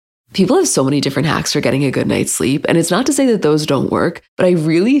People have so many different hacks for getting a good night's sleep, and it's not to say that those don't work, but I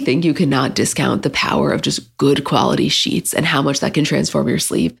really think you cannot discount the power of just good quality sheets and how much that can transform your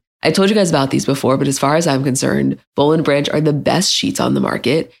sleep. I told you guys about these before, but as far as I'm concerned, Boll and Branch are the best sheets on the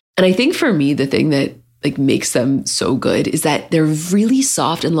market. And I think for me, the thing that makes them so good is that they're really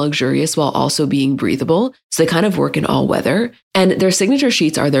soft and luxurious while also being breathable. So they kind of work in all weather. And their signature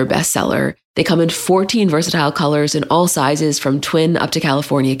sheets are their best seller. They come in 14 versatile colors in all sizes from twin up to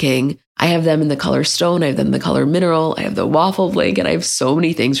California King. I have them in the color stone. I have them in the color mineral. I have the waffle blanket. I have so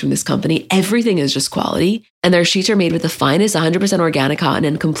many things from this company. Everything is just quality. And their sheets are made with the finest 100% organic cotton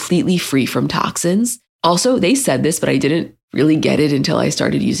and completely free from toxins. Also, they said this, but I didn't really get it until I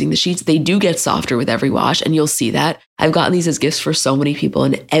started using the sheets. They do get softer with every wash, and you'll see that. I've gotten these as gifts for so many people,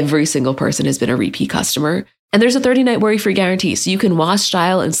 and every single person has been a repeat customer. And there's a 30-night worry-free guarantee, so you can wash,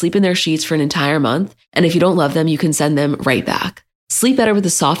 style, and sleep in their sheets for an entire month. And if you don't love them, you can send them right back. Sleep better with the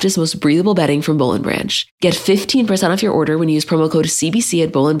softest, most breathable bedding from Boll and Branch. Get 15% off your order when you use promo code CBC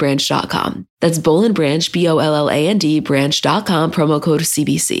at bollandbranch.com. That's Boll and Branch, BOLLAND, branch.com, promo code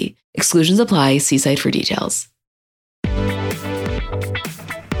CBC. Exclusions apply. See site for details.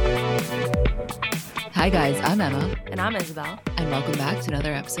 Hi guys, I'm Emma. And I'm Isabel. And welcome back to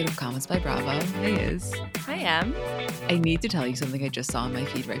another episode of Comments by Bravo. Hey Iz. Hi Em. I need to tell you something I just saw on my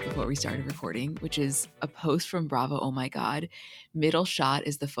feed right before we started recording, which is a post from Bravo. Oh my God. Middle shot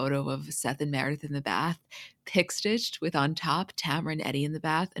is the photo of Seth and Meredith in the bath, pick stitched with on top Tamara and Eddie in the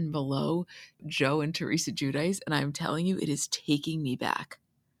bath, and below Joe and Teresa Giudice. And I'm telling you, it is taking me back.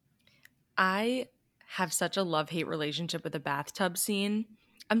 I have such a love-hate relationship with the bathtub scene.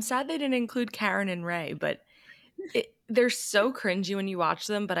 I'm sad they didn't include Karen and Ray, but they're so cringy when you watch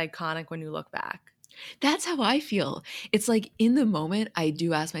them, but iconic when you look back. That's how I feel. It's like in the moment, I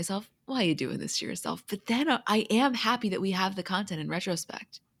do ask myself, why are you doing this to yourself? But then I am happy that we have the content in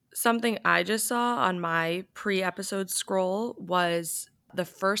retrospect. Something I just saw on my pre-episode scroll was the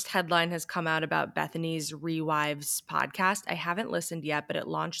first headline has come out about Bethany's Rewives podcast. I haven't listened yet, but it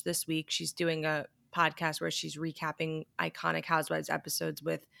launched this week. She's doing a podcast where she's recapping iconic Housewives episodes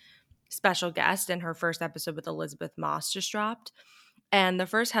with special guests, and her first episode with Elizabeth Moss just dropped. And the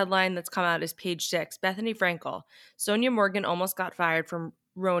first headline that's come out is page 6, Bethany Frankel. Sonia Morgan almost got fired from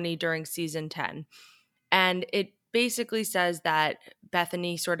Roni during season 10. And it basically says that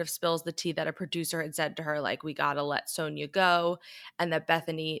Bethany sort of spills the tea that a producer had said to her, like, we got to let Sonia go. And that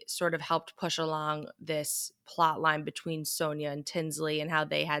Bethany sort of helped push along this plot line between Sonia and Tinsley and how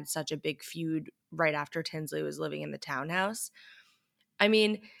they had such a big feud right after Tinsley was living in the townhouse. I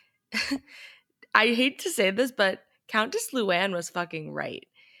mean, I hate to say this, but Countess Luann was fucking right.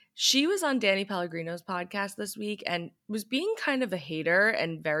 She was on Danny Pellegrino's podcast this week and was being kind of a hater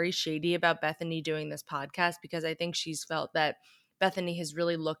and very shady about Bethany doing this podcast, because I think she's felt that Bethany has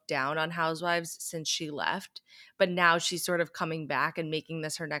really looked down on Housewives since she left. But now she's sort of coming back and making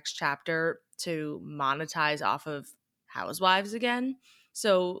this her next chapter to monetize off of Housewives again.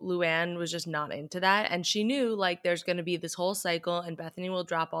 So Luann was just not into that. And she knew, like, there's going to be this whole cycle and Bethany will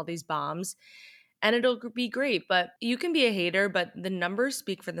drop all these bombs and it'll be great. But you can be a hater, but the numbers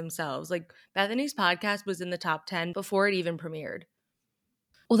speak for themselves. Like, Bethany's podcast was in the top 10 before it even premiered.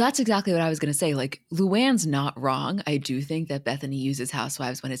 Well, that's exactly what I was going to say. Like, Luann's not wrong. I do think that Bethany uses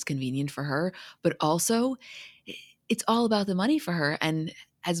Housewives when it's convenient for her, but also it's all about the money for her. And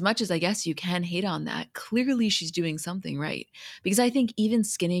as much as I guess you can hate on that, clearly she's doing something right. Because I think even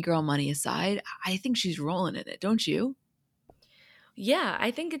skinny girl money aside, I think she's rolling in it, don't you? Yeah,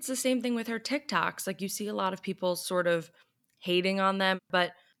 I think it's the same thing with her TikToks. Like, you see a lot of people sort of hating on them,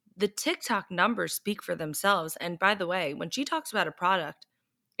 but the TikTok numbers speak for themselves. And by the way, when she talks about a product,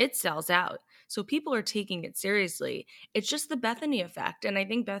 it sells out. So people are taking it seriously. It's just the Bethany effect. And I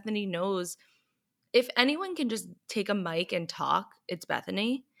think Bethany knows if anyone can just take a mic and talk, it's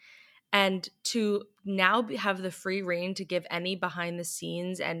Bethany. And to now have the free reign to give any behind the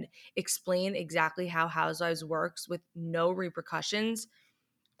scenes and explain exactly how Housewives works with no repercussions,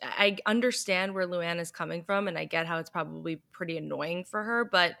 I understand where Luann is coming from, and I get how it's probably pretty annoying for her,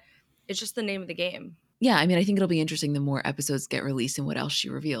 but it's just the name of the game. Yeah, I mean, I think it'll be interesting the more episodes get released and what else she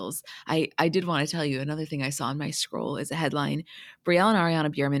reveals. I did want to tell you another thing I saw on my scroll is a headline, Brielle and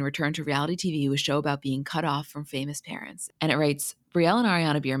Ariana Bierman return to reality TV with show about being cut off from famous parents. And it writes, Brielle and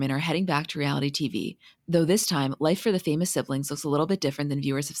Ariana Bierman are heading back to reality TV, though this time, life for the famous siblings looks a little bit different than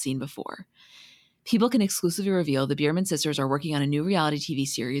viewers have seen before. People can exclusively reveal the Bierman sisters are working on a new reality TV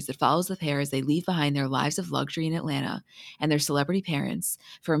series that follows the pair as they leave behind their lives of luxury in Atlanta and their celebrity parents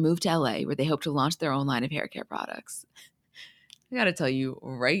for a move to LA, where they hope to launch their own line of hair care products. I gotta tell you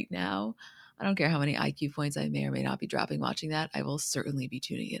right now, I don't care how many IQ points I may or may not be dropping watching that. I will certainly be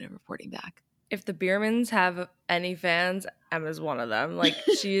tuning in and reporting back. If the Biermans have any fans, Emma's one of them. Like,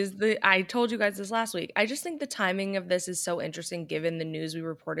 I told you guys this last week. I just think the timing of this is so interesting given the news we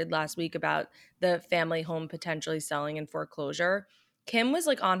reported last week about the family home potentially selling in foreclosure. Kim was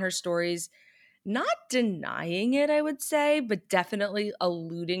like on her stories, not denying it, I would say, but definitely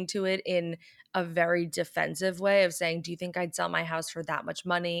alluding to it in a very defensive way of saying, do you think I'd sell my house for that much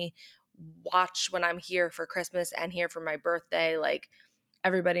money? Watch when I'm here for Christmas and here for my birthday. Like,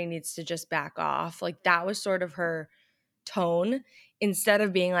 everybody needs to just back off. Like, that was sort of her tone instead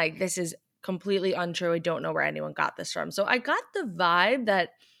of being like, this is completely untrue. I don't know where anyone got this from. So I got the vibe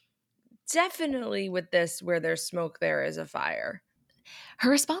that definitely with this, where there's smoke, there is a fire.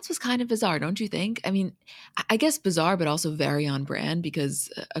 Her response was kind of bizarre, don't you think? I mean, I guess bizarre, but also very on brand because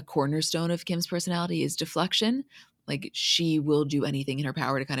a cornerstone of Kim's personality is deflection. Like, she will do anything in her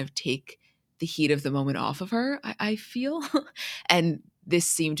power to kind of take the heat of the moment off of her, I feel. And this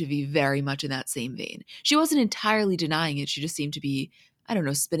seemed to be very much in that same vein. She wasn't entirely denying it. She just seemed to be, I don't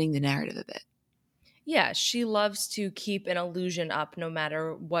know, spinning the narrative a bit. Yeah, she loves to keep an illusion up no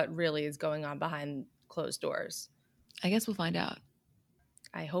matter what really is going on behind closed doors. I guess we'll find out.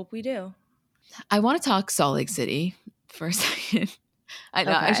 I hope we do. I want to talk Salt Lake City for a second. I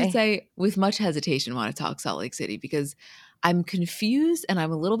know, okay. I should say with much hesitation want to talk Salt Lake City because I'm confused and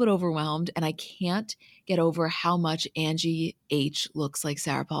I'm a little bit overwhelmed and I can't get over how much Angie H looks like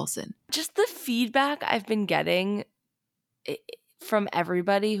Sarah Paulson. Just the feedback I've been getting from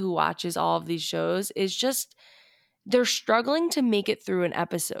everybody who watches all of these shows is just they're struggling to make it through an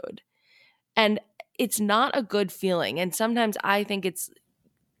episode. And it's not a good feeling. And sometimes I think it's,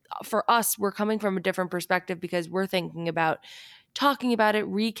 for us, we're coming from a different perspective because we're thinking about talking about it,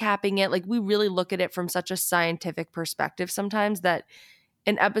 recapping it. Like, we really look at it from such a scientific perspective sometimes that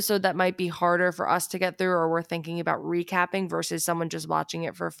an episode that might be harder for us to get through or we're thinking about recapping versus someone just watching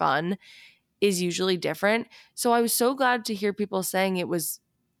it for fun is usually different. So I was so glad to hear people saying it was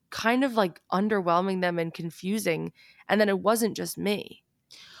kind of like underwhelming them and confusing, and then it wasn't just me.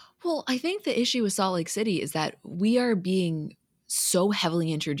 Well, I think the issue with Salt Lake City is that we are being so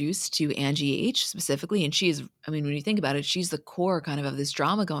heavily introduced to Angie H specifically. And she is, I mean, when you think about it, she's the core kind of this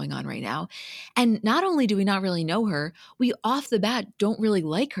drama going on right now. And not only do we not really know her, we off the bat don't really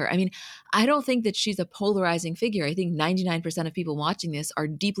like her. I mean, I don't think that she's a polarizing figure. I think 99% of people watching this are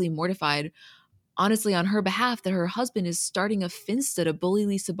deeply mortified, honestly, on her behalf that her husband is starting a finsta to bully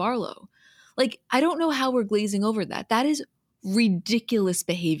Lisa Barlow. Like, I don't know how we're glazing over that. That is ridiculous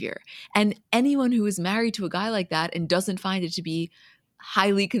behavior. And anyone who is married to a guy like that and doesn't find it to be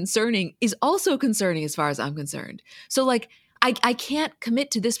highly concerning is also concerning as far as I'm concerned. So like, I can't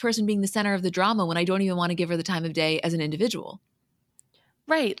commit to this person being the center of the drama when I don't even want to give her the time of day as an individual.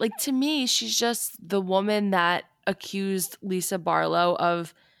 Right. Like, to me, she's just the woman that accused Lisa Barlow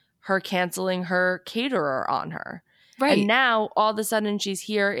of her canceling her caterer on her. Right. And now all of a sudden she's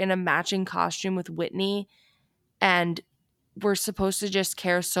here in a matching costume with Whitney, and we're supposed to just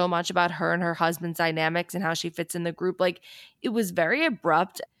care so much about her and her husband's dynamics and how she fits in the group. Like, it was very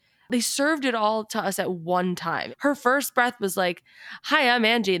abrupt. They served it all to us at one time. Her first breath was like, hi, I'm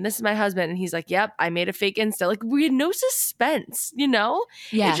Angie, and this is my husband. And he's like, yep, I made a fake Insta. Like, we had no suspense, you know?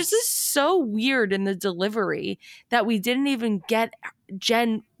 Yes. It just is so weird in the delivery that we didn't even get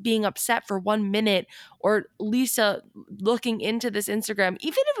Jen being upset for 1 minute or Lisa looking into this Instagram,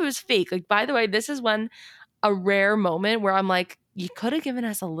 even if it was fake. Like, by the way, this is when a rare moment where I'm like, you could have given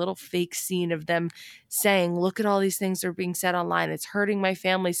us a little fake scene of them saying, look at all these things that are being said online. It's hurting my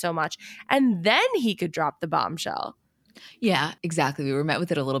family so much. And then he could drop the bombshell. Yeah, exactly. We were met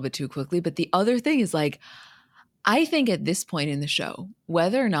with it a little bit too quickly. But the other thing is, like, I think at this point in the show,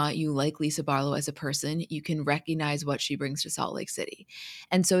 whether or not you like Lisa Barlow as a person, you can recognize what she brings to Salt Lake City.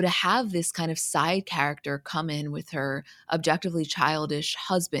 And so to have this kind of side character come in with her objectively childish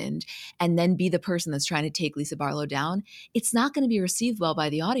husband and then be the person that's trying to take Lisa Barlow down, it's not going to be received well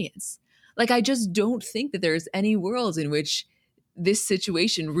by the audience. Like, I just don't think that there's any world in which this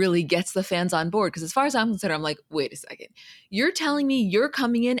situation really gets the fans on board. Because as far as I'm concerned, I'm like, wait a second. You're telling me you're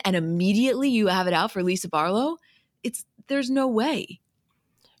coming in and immediately you have it out for Lisa Barlow? There's no way.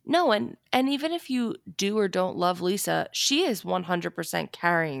 No, and even if you do or don't love Lisa, she is 100%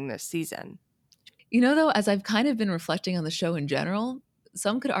 carrying this season. You know, though, as I've kind of been reflecting on the show in general,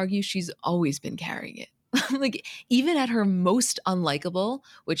 some could argue she's always been carrying it. Like, even at her most unlikable,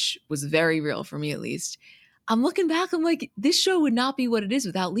 which was very real for me at least, I'm looking back, I'm like, this show would not be what it is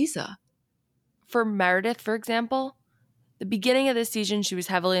without Lisa. For Meredith, for example, The beginning of this season, she was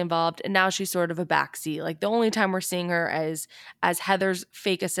heavily involved, and now she's sort of a backseat. Like the only time we're seeing her as Heather's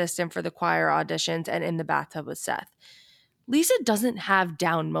fake assistant for the choir auditions and in the bathtub with Seth. Lisa doesn't have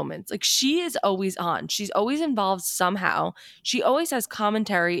down moments. Like she is always on. She's always involved somehow. She always has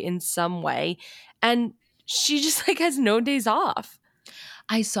commentary in some way, and she just like has no days off.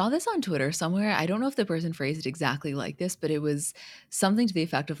 I saw this on Twitter somewhere. I don't know if the person phrased it exactly like this, but it was something to the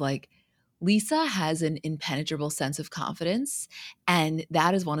effect of like, Lisa has an impenetrable sense of confidence. And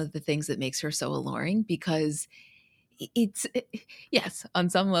that is one of the things that makes her so alluring because yes, on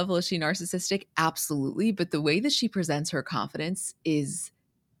some level, is she narcissistic? Absolutely. But the way that she presents her confidence is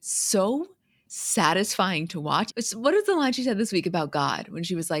so satisfying to watch. What is the line she said this week about God when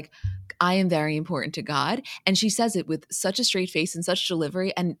she was like, I am very important to God? And she says it with such a straight face and such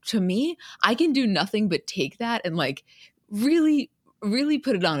delivery. And to me, I can do nothing but take that and like really, really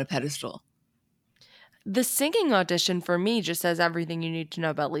put it on a pedestal. The singing audition for me just says everything you need to know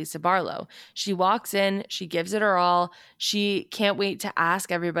about Lisa Barlow. She walks in, she gives it her all. She can't wait to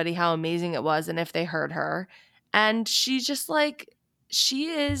ask everybody how amazing it was and if they heard her. And she's just like, she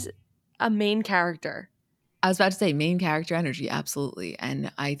is a main character. I was about to say main character energy, absolutely.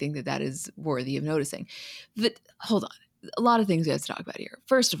 And I think that that is worthy of noticing. But hold on, a lot of things we have to talk about here.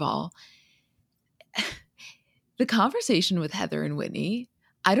 First of all, the conversation with Heather and Whitney,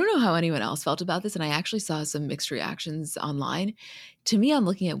 I don't know how anyone else felt about this, and I actually saw some mixed reactions online. To me, I'm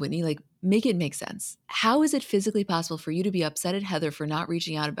looking at Whitney like, make it make sense. How is it physically possible for you to be upset at Heather for not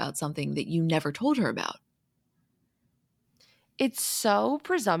reaching out about something that you never told her about? It's so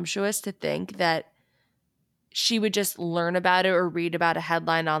presumptuous to think that she would just learn about it or read about a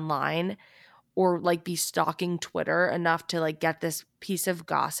headline online or like be stalking Twitter enough to like get this piece of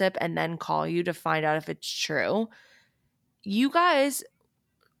gossip and then call you to find out if it's true. You guys,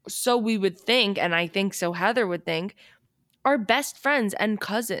 so we would think, and I think so Heather would think, are best friends and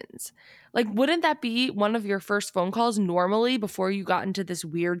cousins. Like, wouldn't that be one of your first phone calls normally before you got into this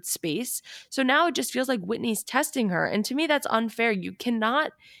weird space? So now it just feels like Whitney's testing her. And to me, that's unfair. You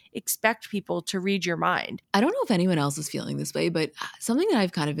cannot expect people to read your mind. I don't know if anyone else is feeling this way, but something that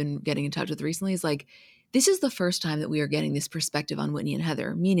I've kind of been getting in touch with recently is like, this is the first time that we are getting this perspective on Whitney and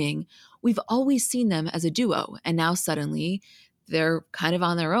Heather, meaning we've always seen them as a duo. And now suddenly they're kind of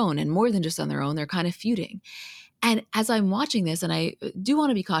on their own, and more than just on their own, they're kind of feuding. And as I'm watching this, and I do want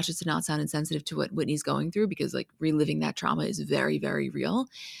to be cautious to not sound insensitive to what Whitney's going through because like reliving that trauma is very, very real.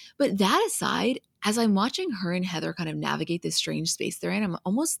 But that aside, as I'm watching her and Heather kind of navigate this strange space they're in, I'm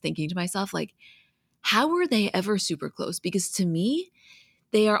almost thinking to myself, like, how were they ever super close? Because to me,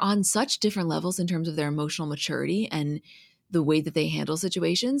 they are on such different levels in terms of their emotional maturity and the way that they handle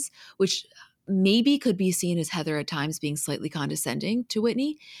situations, which maybe could be seen as Heather at times being slightly condescending to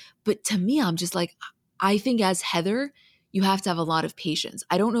Whitney. But to me, I'm just like, I think as Heather, you have to have a lot of patience.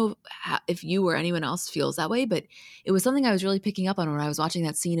 I don't know if you or anyone else feels that way, but it was something I was really picking up on when I was watching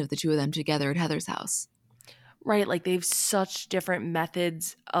that scene of the two of them together at Heather's house. Right? Like they have such different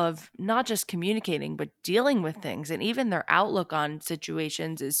methods of not just communicating, but dealing with things. And even their outlook on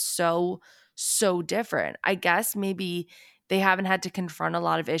situations is so, so different. I guess maybe they haven't had to confront a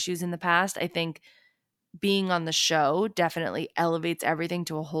lot of issues in the past. I think being on the show definitely elevates everything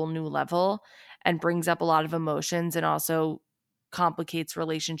to a whole new level and brings up a lot of emotions and also complicates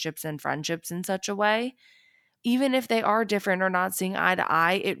relationships and friendships in such a way. Even if they are different or not seeing eye to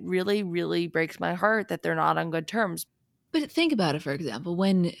eye, it really, really breaks my heart that they're not on good terms. But think about it, for example,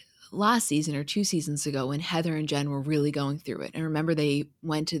 when last season or 2 seasons ago, when Heather and Jen were really going through it. And remember, they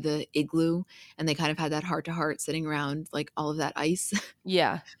went to the igloo and they kind of had that heart to heart sitting around like all of that ice.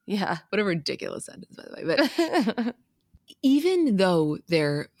 Yeah. Yeah. What a ridiculous sentence, by the way. But even though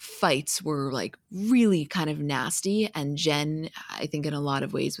their fights were like really kind of nasty, and Jen, I think in a lot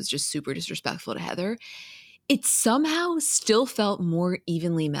of ways was just super disrespectful to Heather, it somehow still felt more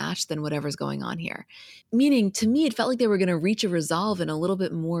evenly matched than whatever's going on here. Meaning, to me, it felt like they were going to reach a resolve in a little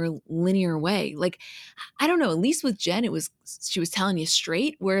bit more linear way. Like, I don't know, at least with Jen, she was telling you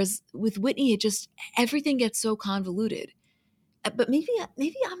straight, whereas with Whitney, it just, everything gets so convoluted. But maybe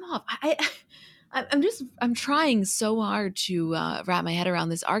I'm off. I'm trying so hard to wrap my head around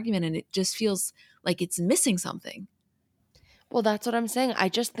this argument, and it just feels like it's missing something. Well, that's what I'm saying. I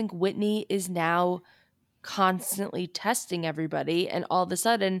just think Whitney is now constantly testing everybody, and all of a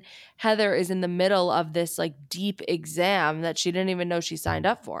sudden Heather is in the middle of this like deep exam that she didn't even know she signed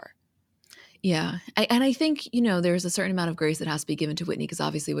up for. Yeah. I think, there's a certain amount of grace that has to be given to Whitney because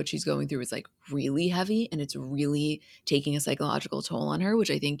obviously what she's going through is like really heavy and it's really taking a psychological toll on her, which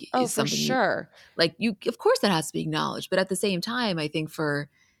I think is For something sure. Of course that has to be acknowledged. But at the same time, I think for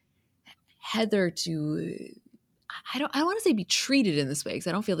Heather to, I don't want to say be treated in this way because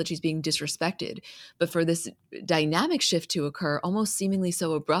I don't feel that she's being disrespected, but for this dynamic shift to occur almost seemingly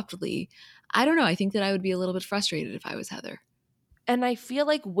so abruptly, I don't know. I think that I would be a little bit frustrated if I was Heather. And I feel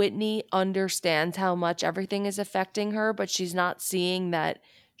like Whitney understands how much everything is affecting her, but she's not seeing that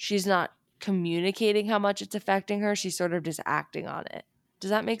she's not communicating how much it's affecting her. She's sort of just acting on it.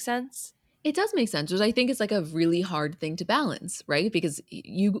 Does that make sense? It does make sense, which I think is like a really hard thing to balance, right? Because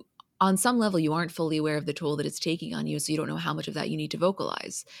you, on some level, you aren't fully aware of the toll that it's taking on you, so you don't know how much of that you need to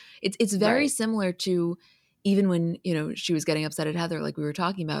vocalize. It's very Right. similar to even when, she was getting upset at Heather, like we were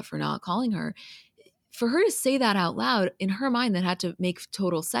talking about, for not calling her. For her to say that out loud, in her mind, that had to make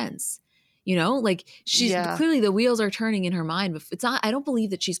total sense. Like she's Yeah. clearly the wheels are turning in her mind, but it's not, I don't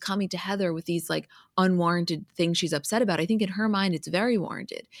believe that she's coming to Heather with these like unwarranted things she's upset about. I think in her mind it's very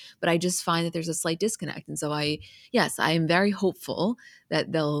warranted, but I just find that there's a slight disconnect. And so yes, I am very hopeful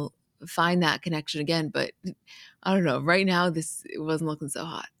that they'll find that connection again, but I don't know. Right now, it wasn't looking so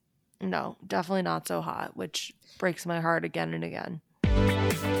hot. No, definitely not so hot, which breaks my heart again and again.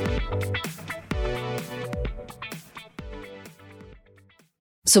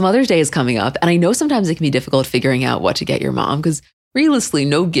 So Mother's Day is coming up, and I know sometimes it can be difficult figuring out what to get your mom because realistically,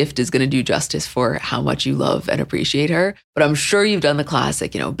 no gift is going to do justice for how much you love and appreciate her. But I'm sure you've done the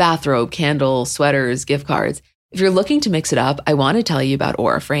classic, bathrobe, candle, sweaters, gift cards. If you're looking to mix it up, I want to tell you about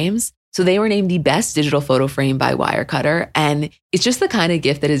Aura Frames. So they were named the best digital photo frame by Wirecutter, and it's just the kind of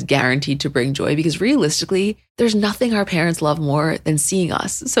gift that is guaranteed to bring joy because realistically, there's nothing our parents love more than seeing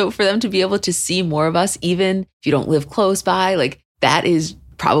us. So for them to be able to see more of us, even if you don't live close by, like that is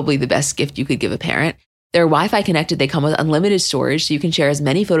probably the best gift you could give a parent. They're Wi-Fi connected. They come with unlimited storage, so you can share as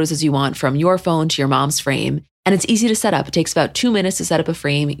many photos as you want from your phone to your mom's frame. And it's easy to set up. It takes about 2 minutes to set up a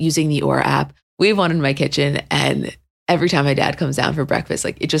frame using the Aura app. We have one in my kitchen, and every time my dad comes down for breakfast,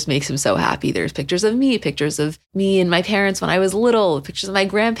 like it just makes him so happy. There's pictures of me and my parents when I was little, pictures of my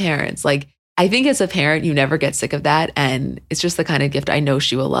grandparents. Like I think as a parent, you never get sick of that. And it's just the kind of gift I know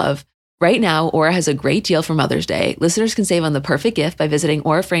she will love. Right now, Aura has a great deal for Mother's Day. Listeners can save on the perfect gift by visiting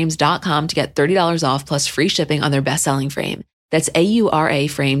auraframes.com to get $30 off plus free shipping on their best-selling frame. That's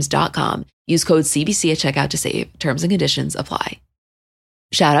AURAframes.com. Use code CBC at checkout to save. Terms and conditions apply.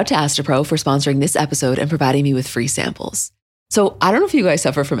 Shout out to Astapro for sponsoring this episode and providing me with free samples. So I don't know if you guys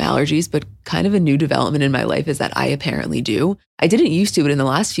suffer from allergies, but kind of a new development in my life is that I apparently do. I didn't used to, but in the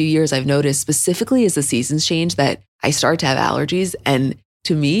last few years, I've noticed specifically as the seasons change that I start to have allergies. And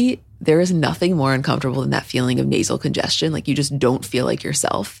to me, there is nothing more uncomfortable than that feeling of nasal congestion. Like you just don't feel like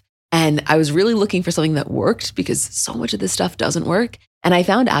yourself. And I was really looking for something that worked because so much of this stuff doesn't work. And I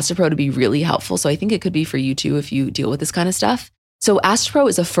found Astapro to be really helpful. So I think it could be for you too if you deal with this kind of stuff. So Astapro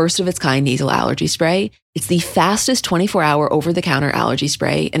is a first of its kind nasal allergy spray. It's the fastest 24-hour over-the-counter allergy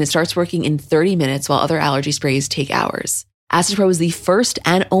spray, and it starts working in 30 minutes while other allergy sprays take hours. Astapro is the first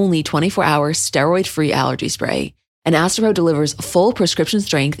and only 24-hour steroid-free allergy spray. And Astapro delivers full prescription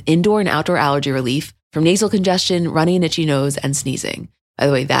strength indoor and outdoor allergy relief from nasal congestion, runny and itchy nose, and sneezing. By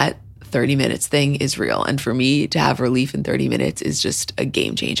the way, that 30 minutes thing is real. And for me to have relief in 30 minutes is just a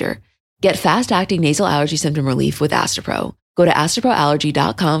game changer. Get fast-acting nasal allergy symptom relief with Astapro. Go to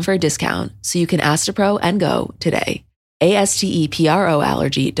astaproallergy.com for a discount so you can Astapro and go today. ASTEPRO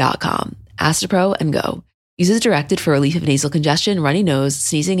allergy.com. Astapro and go. Use as directed for relief of nasal congestion, runny nose,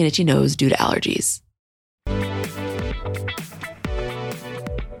 sneezing, and itchy nose due to allergies.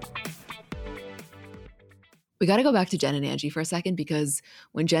 We got to go back to Jen and Angie for a second because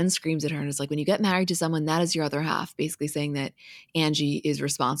when Jen screams at her and it's like, when you get married to someone, that is your other half, basically saying that Angie is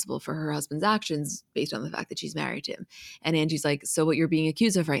responsible for her husband's actions based on the fact that she's married to him. And Angie's like, so what you're being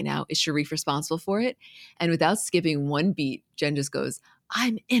accused of right now, is Sharif responsible for it? And without skipping one beat, Jen just goes,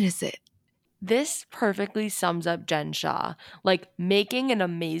 I'm innocent. This perfectly sums up Jen Shah, like making an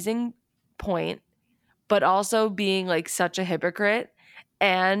amazing point, but also being like such a hypocrite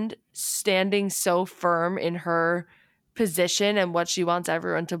and standing so firm in her position and what she wants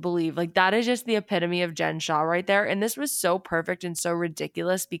everyone to believe. Like that is just the epitome of Jen Shah right there. And this was so perfect and so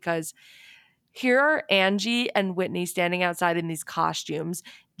ridiculous because here are Angie and Whitney standing outside in these costumes,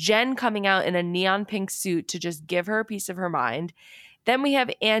 Jen coming out in a neon pink suit to just give her a piece of her mind. Then we have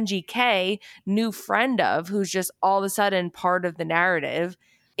Angie K, new friend of, who's just all of a sudden part of the narrative.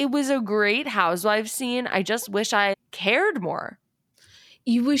 It was a great housewives scene. I just wish I cared more.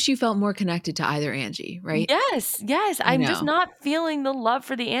 You wish you felt more connected to either Angie, right? Yes. I'm just not feeling the love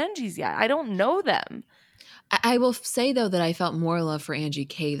for the Angies yet. I don't know them. I will say, though, that I felt more love for Angie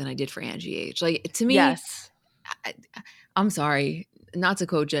K than I did for Angie H. Like, to me, yes. I'm sorry. not to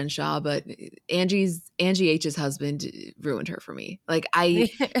quote Jen Shaw, but Angie H's husband ruined her for me. Like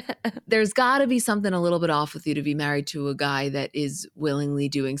there's got to be something a little bit off with you to be married to a guy that is willingly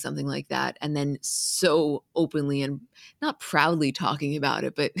doing something like that, and then so openly and not proudly talking about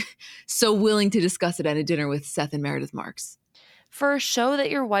it, but so willing to discuss it at a dinner with Seth and Meredith Marks. For a show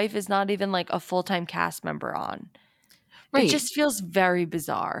that your wife is not even like a full-time cast member on. Right. It just feels very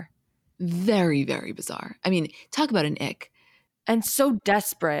bizarre. Very, very bizarre. I mean, talk about an ick. And so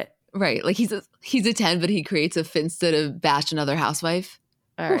desperate. Right. Like he's a 10, but he creates a finsta to bash another housewife.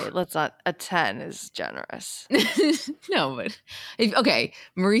 All right, let's not. A 10 is generous. No, but okay,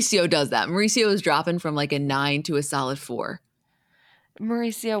 Mauricio does that. Mauricio is dropping from like a 9 to a solid 4.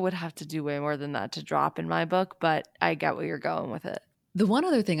 Mauricio would have to do way more than that to drop in my book, but I get where you're going with it. The one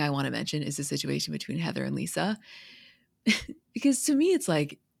other thing I want to mention is the situation between Heather and Lisa. Because to me, it's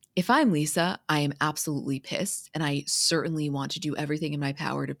like, if I'm Lisa, I am absolutely pissed, and I certainly want to do everything in my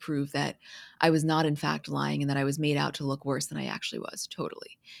power to prove that I was not in fact lying and that I was made out to look worse than I actually was,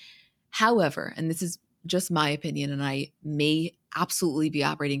 totally. However, and this is just my opinion, and I may absolutely be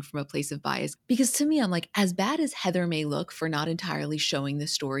operating from a place of bias, because to me, I'm like, as bad as Heather may look for not entirely showing the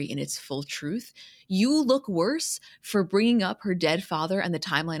story in its full truth, you look worse for bringing up her dead father and the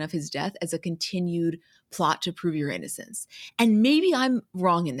timeline of his death as a continued plot to prove your innocence. And maybe I'm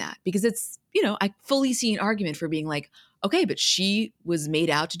wrong in that, because it's, I fully see an argument for being like, okay, but she was made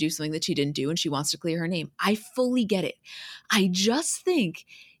out to do something that she didn't do and she wants to clear her name. I fully get it. I just think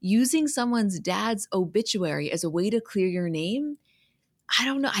using someone's dad's obituary as a way to clear your name, I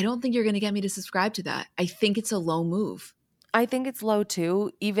don't know. I don't think you're going to get me to subscribe to that. I think it's a low move. I think it's low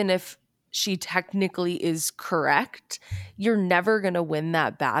too, even if she technically is correct. You're never going to win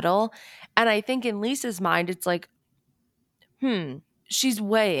that battle. And I think in Lisa's mind, it's like, she's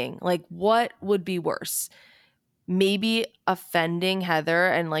weighing, like, what would be worse? Maybe offending Heather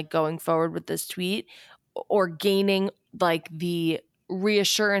and like going forward with this tweet, or gaining like the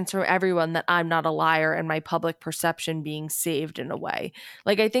reassurance from everyone that I'm not a liar and my public perception being saved in a way.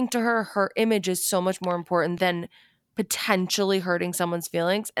 Like, I think to her image is so much more important than potentially hurting someone's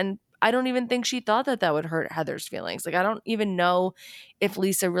feelings. And I don't even think she thought that would hurt Heather's feelings. Like, I don't even know if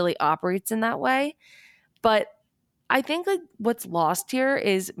Lisa really operates in that way. But I think like what's lost here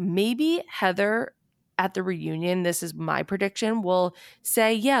is maybe Heather at the reunion, this is my prediction, will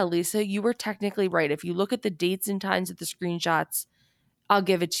say, yeah, Lisa, you were technically right. If you look at the dates and times of the screenshots, I'll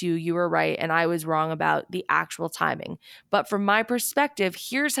give it to you. You were right. And I was wrong about the actual timing. But from my perspective,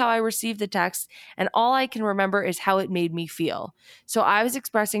 here's how I received the text. And all I can remember is how it made me feel. So I was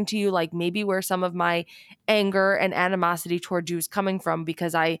expressing to you like maybe where some of my anger and animosity toward you is coming from,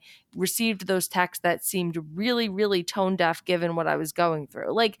 because I received those texts that seemed really, really tone deaf given what I was going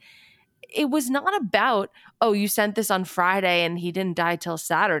through. Like, it was not about, oh, you sent this on Friday and he didn't die till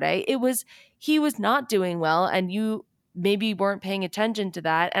Saturday. It was, he was not doing well and you maybe weren't paying attention to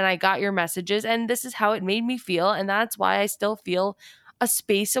that. And I got your messages and this is how it made me feel. And that's why I still feel a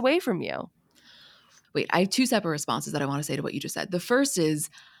space away from you. Wait, I have 2 separate responses that I want to say to what you just said. The first is,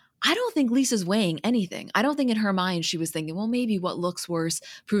 I don't think Lisa's weighing anything. I don't think in her mind she was thinking, well, maybe what looks worse,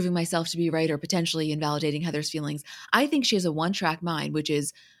 proving myself to be right or potentially invalidating Heather's feelings. I think she has a one-track mind, which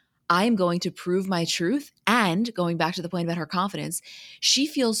is, I am going to prove my truth. And going back to the point about her confidence, she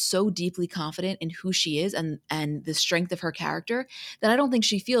feels so deeply confident in who she is and the strength of her character that I don't think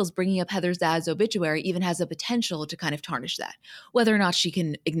she feels bringing up Heather's dad's obituary even has a potential to kind of tarnish that. Whether or not she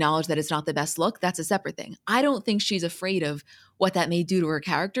can acknowledge that it's not the best look, that's a separate thing. I don't think she's afraid of what that may do to her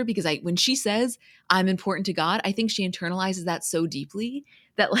character, because when she says, I'm important to God, I think she internalizes that so deeply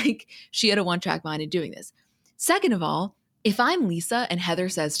that like she had a one-track mind in doing this. Second of all, if I'm Lisa and Heather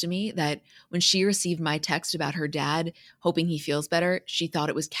says to me that when she received my text about her dad hoping he feels better, she thought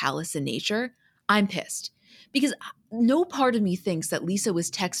it was callous in nature, I'm pissed. Because no part of me thinks that Lisa was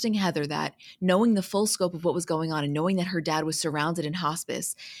texting Heather that, knowing the full scope of what was going on and knowing that her dad was surrounded in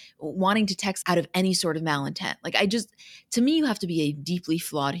hospice, wanting to text out of any sort of malintent. Like, to me, you have to be a deeply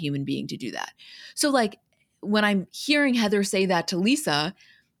flawed human being to do that. So like, when I'm hearing Heather say that to Lisa,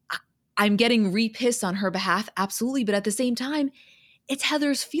 I'm getting re-pissed on her behalf, absolutely. But at the same time, it's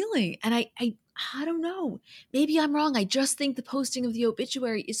Heather's feeling. And I don't know. Maybe I'm wrong. I just think the posting of the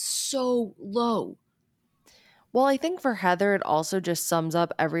obituary is so low. Well, I think for Heather, it also just sums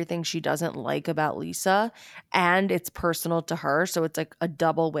up everything she doesn't like about Lisa, and it's personal to her. So it's like a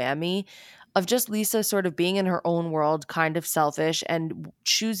double whammy of just Lisa sort of being in her own world, kind of selfish, and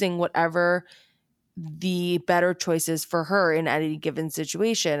choosing whatever the better choices for her in any given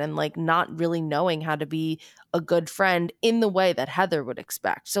situation, and like not really knowing how to be a good friend in the way that Heather would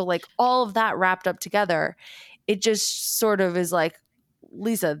expect. So like all of that wrapped up together, it just sort of is like,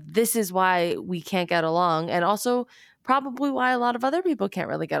 Lisa, this is why we can't get along, and also probably why a lot of other people can't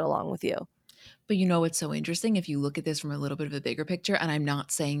really get along with you. But you know what's so interesting? If you look at this from a little bit of a bigger picture, and I'm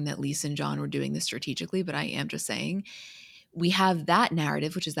not saying that Lisa and John were doing this strategically, but I am just saying we have that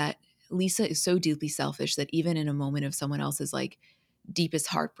narrative, which is that Lisa is so deeply selfish that even in a moment of someone else's like deepest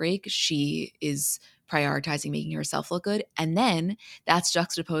heartbreak, she is prioritizing making herself look good. And then that's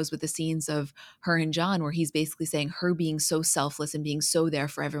juxtaposed with the scenes of her and John, where he's basically saying her being so selfless and being so there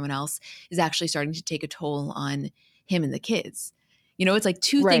for everyone else is actually starting to take a toll on him and the kids. You know, it's like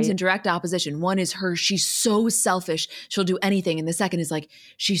two things in Right. direct opposition. One is her, she's so selfish, she'll do anything. And the second is like,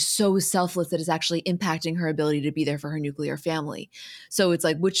 she's so selfless that it's actually impacting her ability to be there for her nuclear family. So it's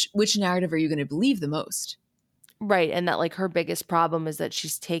like, which narrative are you going to believe the most? Right. And that like her biggest problem is that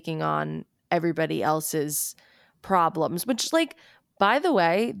she's taking on everybody else's problems, which, like, by the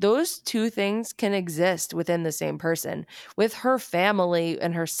way, those two things can exist within the same person. With her family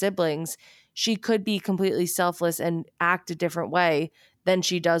and her siblings, she could be completely selfless and act a different way than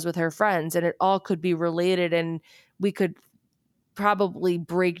she does with her friends. And it all could be related. And we could probably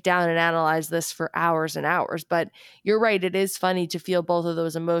break down and analyze this for hours and hours. But you're right. It is funny to feel both of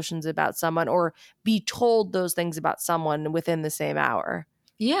those emotions about someone or be told those things about someone within the same hour.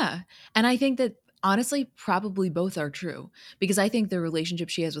 Yeah. And I think that honestly, probably both are true because I think the relationship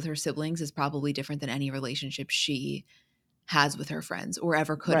she has with her siblings is probably different than any relationship she has with her friends or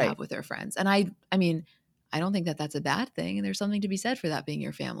ever could Right. have with her friends. And I mean, I don't think that that's a bad thing. And there's something to be said for that being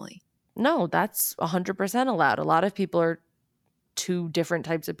your family. No, that's 100% allowed. A lot of people are two different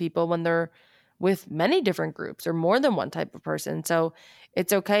types of people when they're with many different groups or more than one type of person. So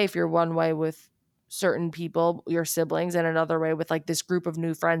it's okay if you're one way with certain people, your siblings, and another way with like this group of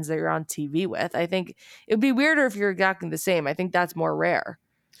new friends that you're on TV with. I think it would be weirder if you're exactly the same. I think that's more rare.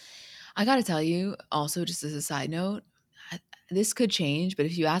 I got to tell you, also, just as a side note, this could change, but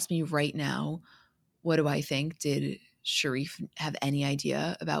if you ask me right now, what do I think? Did Sharif have any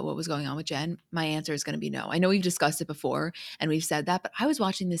idea about what was going on with Jen? My answer is going to be no. I know we've discussed it before and we've said that, but I was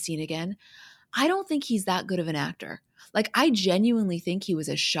watching this scene again. I don't think he's that good of an actor. Like, I genuinely think he was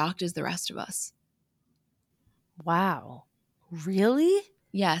as shocked as the rest of us. Wow. Really?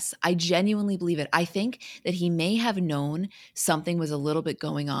 Yes, I genuinely believe it. I think that he may have known something was a little bit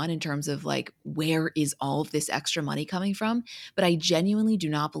going on in terms of like, where is all of this extra money coming from? But I genuinely do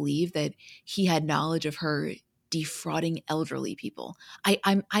not believe that he had knowledge of her defrauding elderly people. I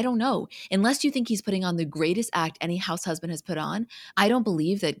don't know. Unless you think he's putting on the greatest act any house husband has put on, I don't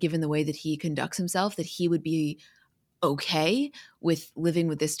believe that given the way that he conducts himself, that he would be okay with living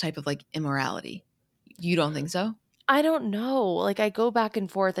with this type of like immorality. You don't think so? I don't know. Like I go back and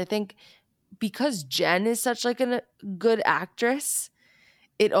forth. I think because Jen is such like a good actress,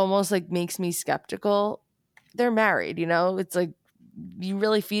 it almost like makes me skeptical. They're married, you know? It's like you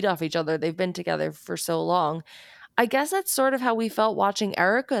really feed off each other. They've been together for so long. I guess that's sort of how we felt watching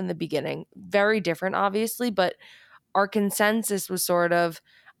Erica in the beginning. Very different, obviously, but our consensus was sort of,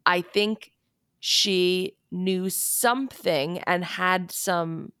 I think she knew something and had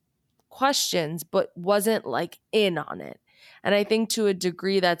some questions, but wasn't like in on it. And I think to a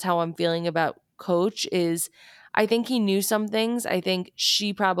degree, that's how I'm feeling about Coach is I think he knew some things. I think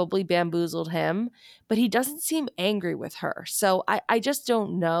she probably bamboozled him, but he doesn't seem angry with her. So I just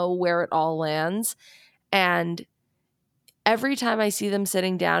don't know where it all lands. And every time I see them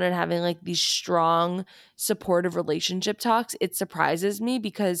sitting down and having like these strong, supportive relationship talks, it surprises me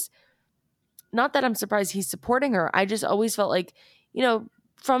because not that I'm surprised he's supporting her. I just always felt like, you know,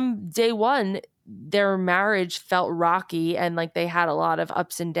 from day one, their marriage felt rocky and like they had a lot of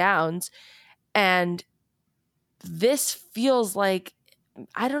ups and downs. And this feels like,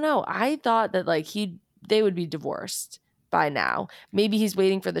 I don't know. I thought that like they would be divorced by now. Maybe he's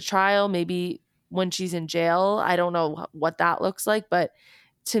waiting for the trial. Maybe when she's in jail. I don't know what that looks like. But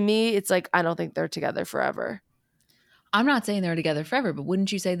to me, it's like, I don't think they're together forever. I'm not saying they're together forever, but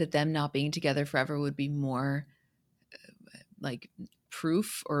wouldn't you say that them not being together forever would be more like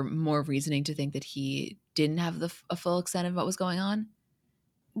proof or more reasoning to think that he didn't have a full extent of what was going on?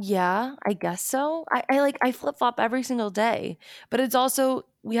 Yeah, I guess so. I flip flop every single day, but it's also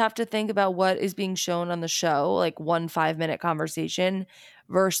we have to think about what is being shown on the show, like 1 5-minute conversation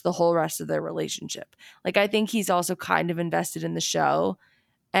versus the whole rest of their relationship. Like I think he's also kind of invested in the show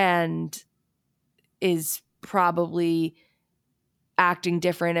and is probably acting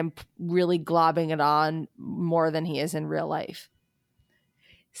different and really globbing it on more than he is in real life.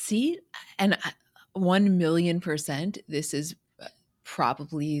 See, and 1,000,000%, this is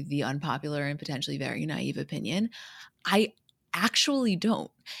probably the unpopular and potentially very naive opinion. I actually don't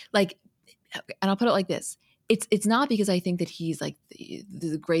like, and I'll put it like this. it's not because I think that he's like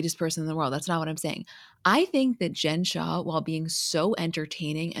the greatest person in the world. That's not what I'm saying. I think that Jen Shah, while being so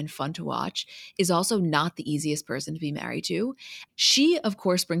entertaining and fun to watch, is also not the easiest person to be married to. She, of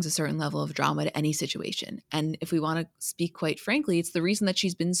course, brings a certain level of drama to any situation. And if we want to speak quite frankly, it's the reason that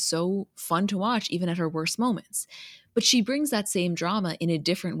she's been so fun to watch, even at her worst moments. But she brings that same drama in a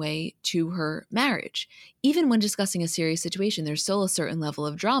different way to her marriage. Even when discussing a serious situation, there's still a certain level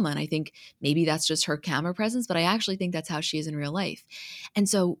of drama. And I think maybe that's just her camera presence, but I actually think that's how she is in real life. And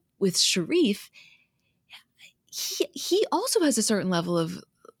so with Sharif, he also has a certain level of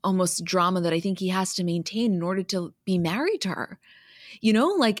almost drama that I think he has to maintain in order to be married to her. You know,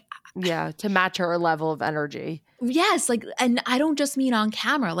 like, yeah, to match her level of energy. Yes, like, and I don't just mean on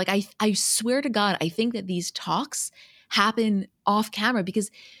camera. Like, I swear to God, I think that these talks happen off camera,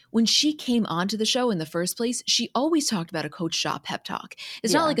 because when she came onto the show in the first place, she always talked about a Coach Shah pep talk.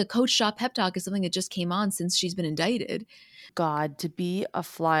 It's not like a Coach Shah pep talk is something that just came on since she's been indicted. God, to be a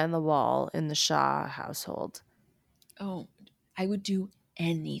fly on the wall in the Shah household. Oh, I would do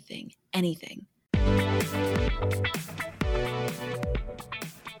anything, anything.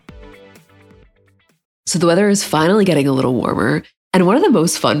 So the weather is finally getting a little warmer. And one of the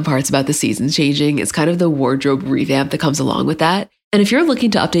most fun parts about the seasons changing is kind of the wardrobe revamp that comes along with that. And if you're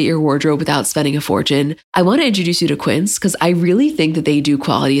looking to update your wardrobe without spending a fortune, I want to introduce you to Quince, because I really think that they do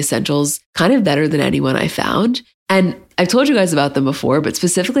quality essentials kind of better than anyone I found. And I've told you guys about them before, but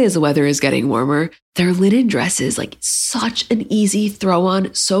specifically as the weather is getting warmer, their linen dresses, like such an easy throw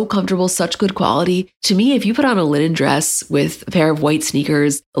on, so comfortable, such good quality. To me, if you put on a linen dress with a pair of white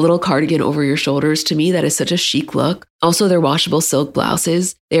sneakers, a little cardigan over your shoulders, to me, that is such a chic look. Also, their washable silk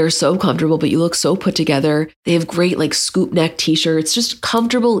blouses, they are so comfortable, but you look so put together. They have great like scoop neck t-shirts, just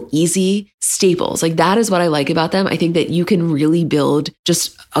comfortable, easy staples. Like that is what I like about them. I think that you can really build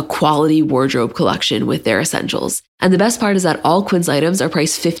just a quality wardrobe collection with their essentials. And the best part is that all Quince items are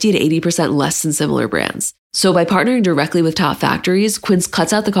priced 50 to 80% less than similar brands. So by partnering directly with top factories, Quince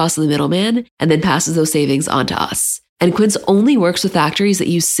cuts out the cost of the middleman and then passes those savings on to us. And Quince only works with factories that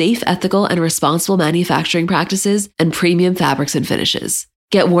use safe, ethical, and responsible manufacturing practices and premium fabrics and finishes.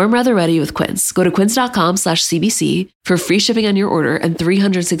 Get warm weather ready with Quince. Go to quince.com/CBC for free shipping on your order and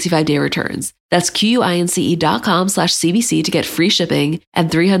 365-day returns. That's QUINCE.com/CBC to get free shipping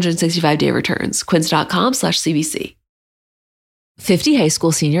and 365-day returns. Quince.com/CBC. 50 high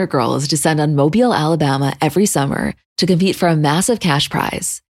school senior girls descend on Mobile, Alabama every summer to compete for a massive cash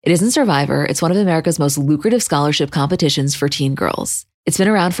prize. It isn't Survivor, it's one of America's most lucrative scholarship competitions for teen girls. It's been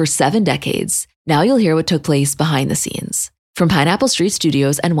around for 7 decades. Now you'll hear what took place behind the scenes. From Pineapple Street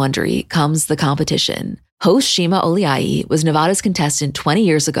Studios and Wondery comes The Competition. Host Shima Oliai was Nevada's contestant 20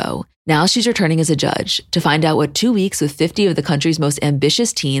 years ago. Now she's returning as a judge to find out what 2 weeks with 50 of the country's most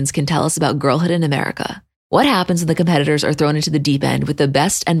ambitious teens can tell us about girlhood in America. What happens when the competitors are thrown into the deep end with the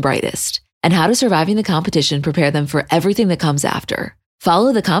best and brightest? And how does surviving the competition prepare them for everything that comes after?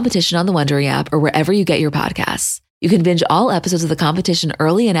 Follow The Competition on the Wondery app or wherever you get your podcasts. You can binge all episodes of The Competition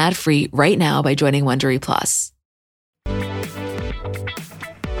early and ad-free right now by joining Wondery Plus.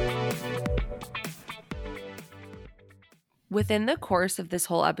 Within the course of this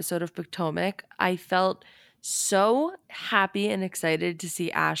whole episode of Potomac, I felt so happy and excited to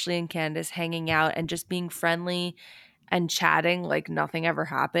see Ashley and Candiace hanging out and just being friendly and chatting like nothing ever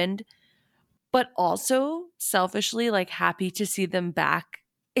happened. But also selfishly like happy to see them back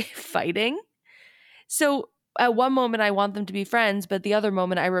fighting. So at one moment I want them to be friends, but the other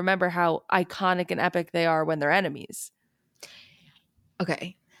moment I remember how iconic and epic they are when they're enemies.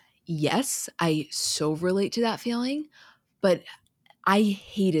 Okay. Yes, I so relate to that feeling, but I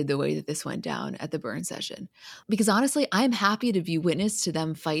hated the way that this went down at the burn session, because honestly, I'm happy to be witness to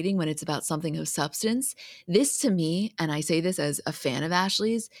them fighting when it's about something of substance. This to me, and I say this as a fan of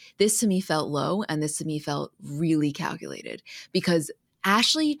Ashley's, this to me felt low, and this to me felt really calculated, because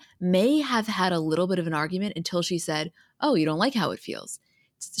Ashley may have had a little bit of an argument until she said, "Oh, you don't like how it feels."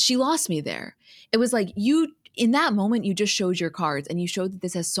 She lost me there. It was like in that moment, you just showed your cards, and you showed that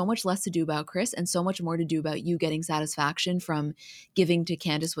this has so much less to do about Chris and so much more to do about you getting satisfaction from giving to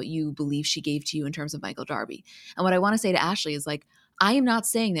Candiace what you believe she gave to you in terms of Michael Darby. And what I want to say to Ashley is like, I am not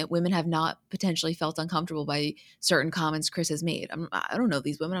saying that women have not potentially felt uncomfortable by certain comments Chris has made. I don't know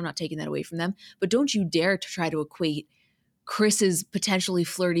these women. I'm not taking that away from them. But don't you dare to try to equate Chris's potentially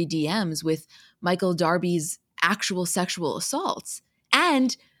flirty DMs with Michael Darby's actual sexual assaults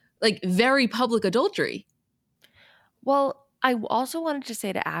and like very public adultery. Well, I also wanted to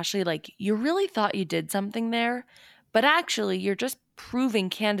say to Ashley, like, you really thought you did something there, but actually you're just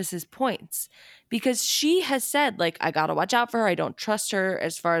proving Candiace's points, because she has said, like, I gotta watch out for her. I don't trust her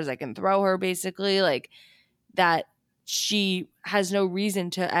as far as I can throw her, basically. Like, that she has no reason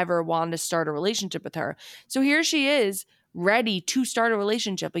to ever want to start a relationship with her. So here she is, ready to start a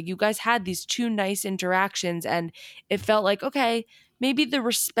relationship. Like, you guys had these two nice interactions, and it felt like, okay, maybe the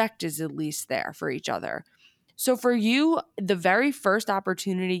respect is at least there for each other. So for you, the very first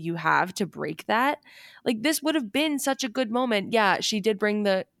opportunity you have to break that, like, this would have been such a good moment. Yeah, she did bring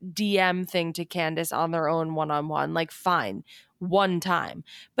the DM thing to Candiace on their own one-on-one, like, fine, one time.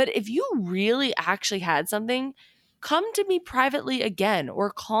 But if you really actually had something, come to me privately again, or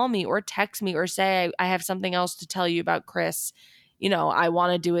call me or text me or say, I have something else to tell you about Chris. You know, I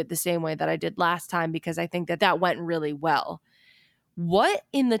want to do it the same way that I did last time because I think that that went really well. What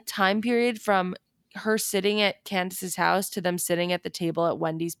in the time period from her sitting at Candiace's house to them sitting at the table at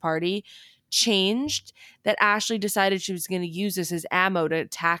Wendy's party changed that Ashley decided she was going to use this as ammo to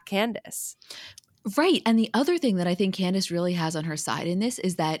attack Candiace? Right. And the other thing that I think Candiace really has on her side in this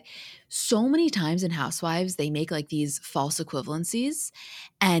is that so many times in Housewives, they make like these false equivalencies.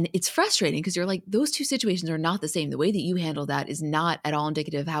 And it's frustrating because you're like, those two situations are not the same. The way that you handle that is not at all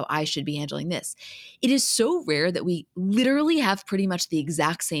indicative of how I should be handling this. It is so rare that we literally have pretty much the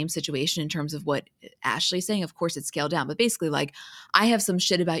exact same situation in terms of what Ashley's saying. Of course, it's scaled down, but basically, like, I have some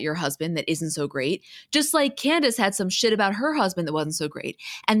shit about your husband that isn't so great, just like Candiace had some shit about her husband that wasn't so great.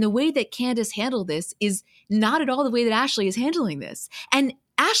 And the way that Candiace handled this is not at all the way that Ashley is handling this. And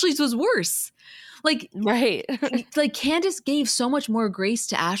Ashley's was worse. Like, right. like Candiace gave so much more grace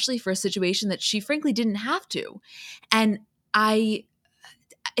to Ashley for a situation that she frankly didn't have to. And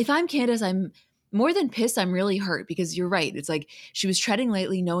if I'm Candiace, I'm more than pissed. I'm really hurt because you're right. It's like she was treading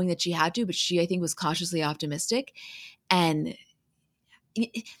lightly knowing that she had to, but she, I think, was cautiously optimistic. And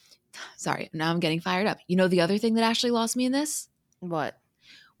sorry, now I'm getting fired up. You know, the other thing that Ashley lost me in this? What?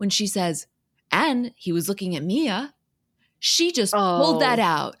 When she says, and he was looking at Mia, she just pulled that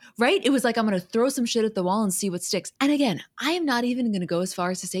out, right? It was like, I'm going to throw some shit at the wall and see what sticks. And again, I am not even going to go as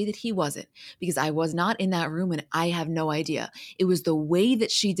far as to say that he wasn't, because I was not in that room and I have no idea. It was the way that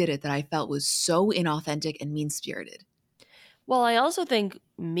she did it that I felt was so inauthentic and mean-spirited. Well, I also think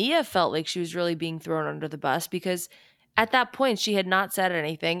Mia felt like she was really being thrown under the bus because at that point she had not said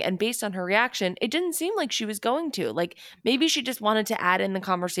anything. And based on her reaction, it didn't seem like she was going to. Like, maybe she just wanted to add in the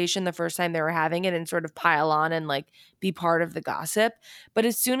conversation the first time they were having it and sort of pile on and like be part of the gossip. But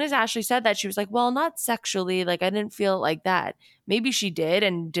as soon as Ashley said that, she was like, well, not sexually. Like, I didn't feel like that. Maybe she did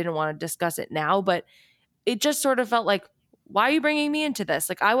and didn't want to discuss it now. But it just sort of felt like, why are you bringing me into this?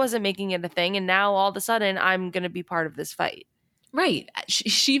 Like, I wasn't making it a thing. And now all of a sudden I'm going to be part of this fight. Right.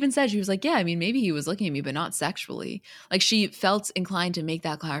 She even said, she was like, yeah, I mean, maybe he was looking at me, but not sexually. Like, she felt inclined to make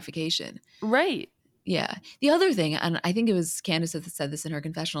that clarification. Right. Yeah. The other thing, and I think it was Candiace that said this in her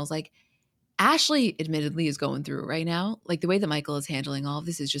confessionals, like, Ashley admittedly is going through it right now. Like, the way that Michael is handling all of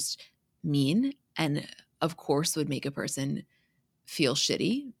this is just mean, and of course would make a person feel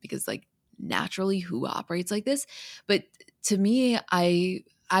shitty because, like, naturally, who operates like this? But to me,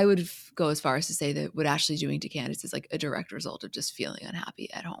 I would go as far as to say that what Ashley's doing to Candiace is like a direct result of just feeling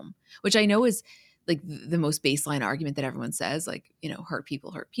unhappy at home, which I know is like the most baseline argument that everyone says, like, you know, hurt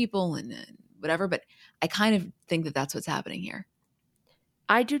people and whatever. But I kind of think that that's what's happening here.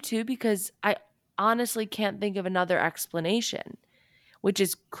 I do too, because I honestly can't think of another explanation, which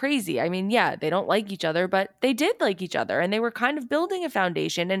is crazy. I mean, yeah, they don't like each other, but they did like each other and they were kind of building a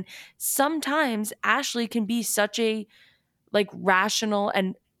foundation. And sometimes Ashley can be such a like rational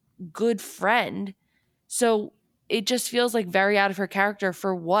and good friend. So it just feels like very out of her character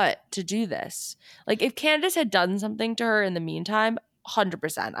for what to do this. Like, if Candiace had done something to her in the meantime,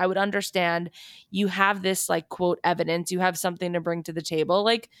 100%, I would understand. You have this like quote evidence, you have something to bring to the table,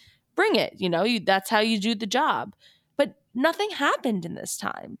 like bring it, you know, that's how you do the job. But nothing happened in this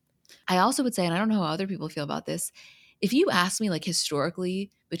time. I also would say, and I don't know how other people feel about this, if you ask me, like, historically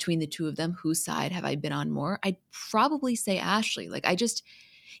between the two of them, whose side have I been on more, I'd probably say Ashley. Like, I just,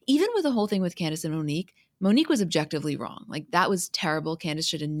 even with the whole thing with Candiace and Monique was objectively wrong. Like, that was terrible. Candiace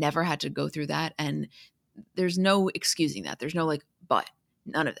should have never had to go through that. And there's no excusing that. There's no like, but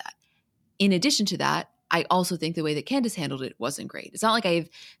none of that. In addition to that, I also think the way that Candiace handled it wasn't great. It's not like I've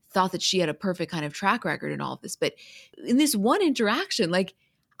thought that she had a perfect kind of track record in all of this, but in this one interaction, like,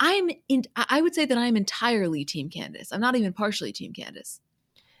 I would say that I'm entirely Team Candiace. I'm not even partially Team Candiace.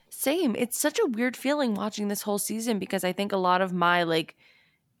 Same. It's such a weird feeling watching this whole season because I think a lot of my like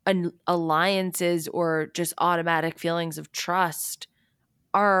alliances or just automatic feelings of trust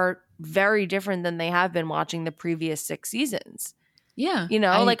are very different than they have been watching the previous 6 seasons. Yeah. You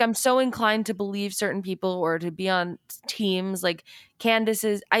know, like, I'm so inclined to believe certain people or to be on teams. Like,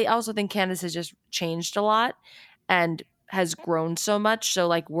 I also think Candiace has just changed a lot and has grown so much. So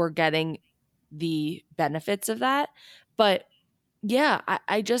like, we're getting the benefits of that. But yeah,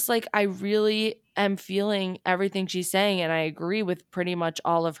 I just like, I really am feeling everything she's saying, and I agree with pretty much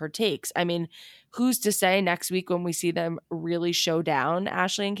all of her takes. I mean, who's to say next week when we see them really show down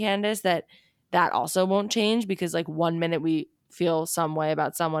Ashley and Candiace that also won't change, because like one minute we feel some way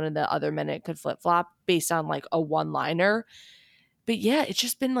about someone and the other minute could flip-flop based on like a one-liner. But yeah, it's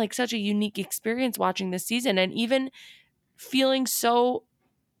just been like such a unique experience watching this season, and even feeling so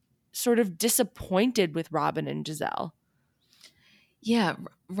sort of disappointed with Robin and Giselle. Yeah,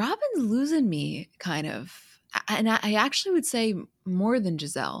 Robin's losing me kind of. And I actually would say more than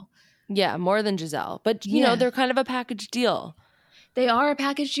Giselle. Yeah, more than Giselle. But, you know, they're kind of a package deal. They are a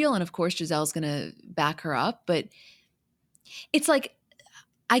package deal. And of course, Giselle's going to back her up. But it's like,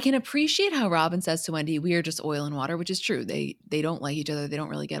 I can appreciate how Robin says to Wendy, we are just oil and water, which is true. They don't like each other. They don't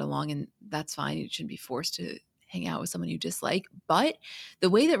really get along. And that's fine. You shouldn't be forced to hang out with someone you dislike. But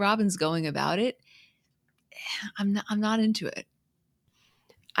the way that Robin's going about it, I'm not into it.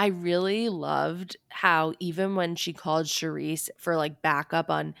 I really loved how even when she called Charisse for like backup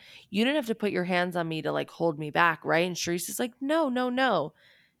on, you didn't have to put your hands on me to like hold me back, right? And Charisse is like, no, no, no.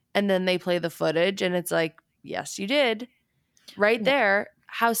 And then they play the footage and it's like, yes, you did. Right there.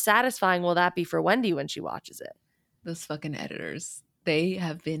 How satisfying will that be for Wendy when she watches it? Those fucking editors. They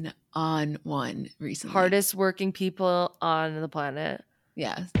have been on one recently. Hardest working people on the planet.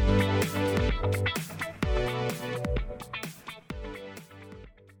 Yeah.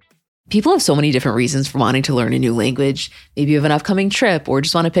 People have so many different reasons for wanting to learn a new language. Maybe you have an upcoming trip or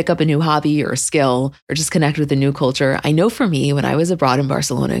just want to pick up a new hobby or a skill or just connect with a new culture. I know for me, when I was abroad in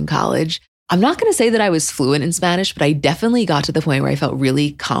Barcelona in college, I'm not going to say that I was fluent in Spanish, but I definitely got to the point where I felt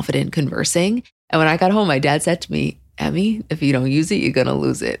really confident conversing. And when I got home, my dad said to me, Emmy, if you don't use it, you're going to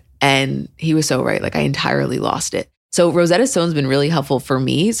lose it. And he was so right. Like, I entirely lost it. So Rosetta Stone's been really helpful for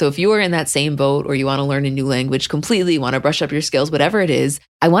me. So if you are in that same boat or you want to learn a new language completely, want to brush up your skills, whatever it is,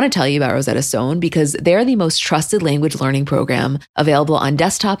 I want to tell you about Rosetta Stone because they're the most trusted language learning program available on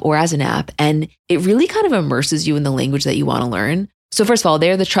desktop or as an app. And it really kind of immerses you in the language that you want to learn. So first of all,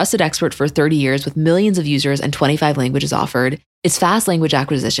 they're the trusted expert for 30 years with millions of users and 25 languages offered. It's fast language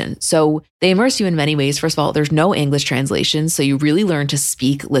acquisition. So they immerse you in many ways. First of all, there's no English translation. So you really learn to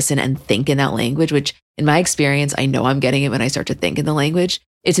speak, listen, and think in that language, which in my experience, I know I'm getting it when I start to think in the language.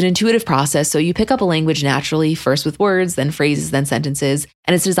 It's an intuitive process. So you pick up a language naturally, first with words, then phrases, then sentences,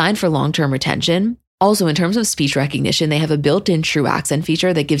 and it's designed for long-term retention. Also, in terms of speech recognition, they have a built-in true accent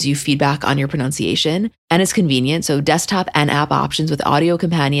feature that gives you feedback on your pronunciation, and it's convenient. So desktop and app options with audio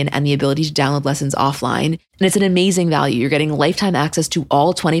companion and the ability to download lessons offline. And it's an amazing value. You're getting lifetime access to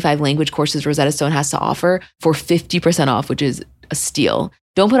all 25 language courses Rosetta Stone has to offer for 50% off, which is a steal.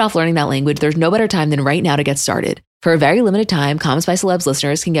 Don't put off learning that language. There's no better time than right now to get started. For a very limited time, Comments by Celebs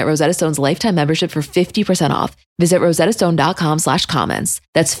listeners can get Rosetta Stone's lifetime membership for 50% off. Visit rosettastone.com/comments.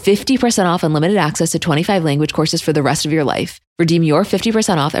 That's 50% off unlimited access to 25 language courses for the rest of your life. Redeem your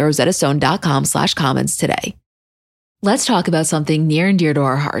 50% off at rosettastone.com/comments today. Let's talk about something near and dear to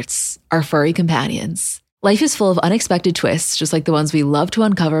our hearts, our furry companions. Life is full of unexpected twists, just like the ones we love to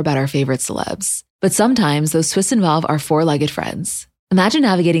uncover about our favorite celebs. But sometimes those twists involve our four-legged friends. Imagine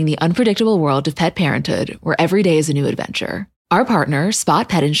navigating the unpredictable world of pet parenthood, where every day is a new adventure. Our partner, Spot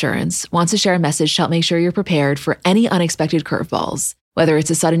Pet Insurance, wants to share a message to help make sure you're prepared for any unexpected curveballs, whether it's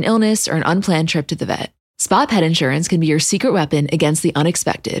a sudden illness or an unplanned trip to the vet. Spot Pet Insurance can be your secret weapon against the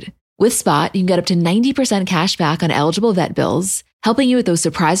unexpected. With Spot, you can get up to 90% cash back on eligible vet bills, helping you with those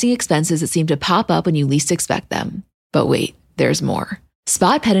surprising expenses that seem to pop up when you least expect them. But wait, there's more.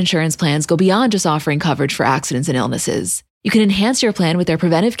 Spot Pet Insurance plans go beyond just offering coverage for accidents and illnesses. You can enhance your plan with their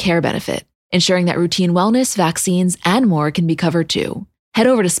preventive care benefit, ensuring that routine wellness, vaccines, and more can be covered too. Head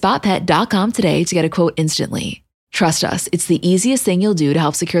over to spotpet.com today to get a quote instantly. Trust us, it's the easiest thing you'll do to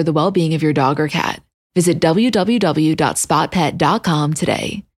help secure the well-being of your dog or cat. Visit www.spotpet.com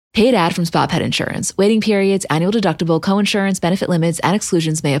today. Paid ad from Spot Pet Insurance. Waiting periods, annual deductible, coinsurance, benefit limits, and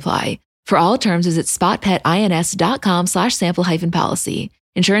exclusions may apply. For all terms, visit spotpetins.com/sample-policy.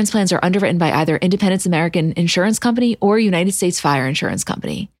 Insurance plans are underwritten by either Independence American Insurance Company or United States Fire Insurance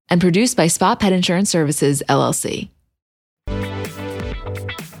Company and produced by Spot Pet Insurance Services, LLC.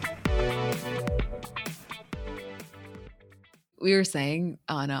 We were saying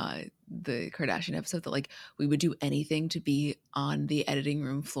on the Kardashian episode that like we would do anything to be on the editing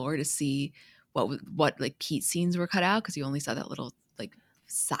room floor to see what like Pete scenes were cut out because you only saw that little like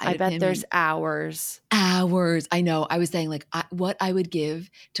side of him. I bet there's hours. I know. I was saying like what I would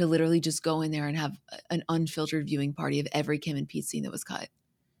give to literally just go in there and have an unfiltered viewing party of every Kim and Pete scene that was cut.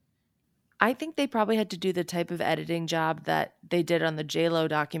 I think they probably had to do the type of editing job that they did on the J-Lo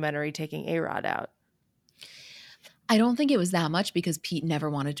documentary taking A-Rod out. I don't think it was that much because Pete never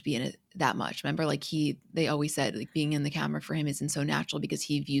wanted to be in it that much. Remember, like they always said, like being in the camera for him isn't so natural because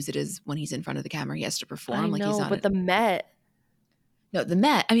he views it as when he's in front of the camera, he has to perform. I like he's know, on but the Met. No, the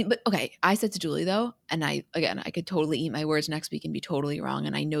Met. I mean, but okay. I said to Julie though, and I could totally eat my words next week and be totally wrong.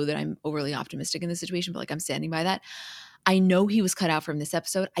 And I know that I'm overly optimistic in this situation, but like I'm standing by that. I know he was cut out from this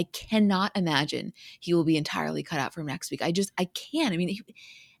episode. I cannot imagine he will be entirely cut out from next week. I can't. I mean,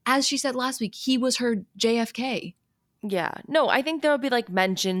 as she said last week, he was her JFK. Yeah. No, I think there'll be like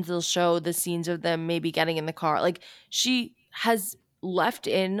mentions. They'll show the scenes of them maybe getting in the car. Like she has left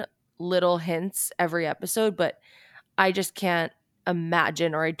in little hints every episode, but I just can't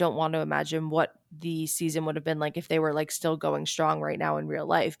imagine, or I don't want to imagine what the season would have been like if they were like still going strong right now in real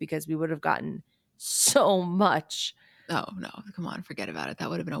life, because we would have gotten so much. Oh no, come on, forget about it. That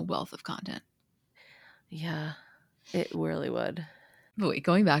would have been a wealth of content. Yeah, it really would. But wait,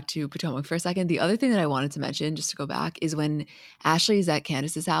 going back to Potomac for a second, the other thing that I wanted to mention, just to go back, is when Ashley is at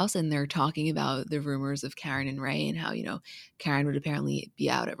Candiace's house and they're talking about the rumors of Karen and Ray and how, Karen would apparently be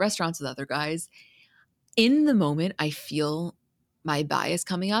out at restaurants with other guys. In the moment, I feel my bias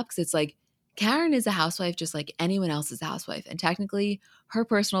coming up because it's like Karen is a housewife just like anyone else is a housewife. And technically, her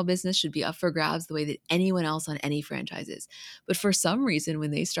personal business should be up for grabs the way that anyone else on any franchise is. But for some reason,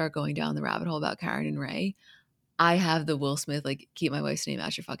 when they start going down the rabbit hole about Karen and Ray, I have the Will Smith, like, keep my wife's name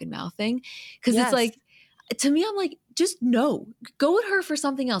out your fucking mouth thing. Because It's like, to me, I'm like, just no. Go with her for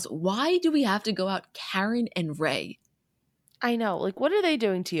something else. Why do we have to go out Karen and Ray? I know. Like, what are they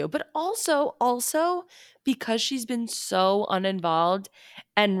doing to you? But also, because she's been so uninvolved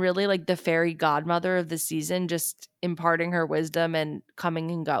and really like the fairy godmother of the season, just imparting her wisdom and coming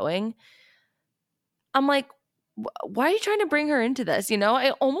and going, I'm like, why are you trying to bring her into this?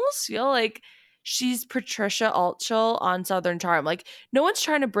 I almost feel like she's Patricia Altschul on Southern Charm. Like, no one's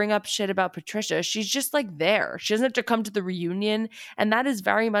trying to bring up shit about Patricia. She's just like there. She doesn't have to come to the reunion. And that is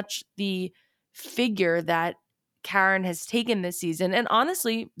very much the figure that Karen has taken this season. And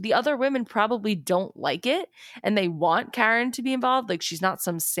honestly, the other women probably don't like it and they want Karen to be involved. Like, she's not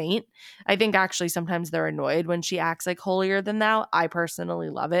some saint. I think actually sometimes they're annoyed when she acts like holier than thou. I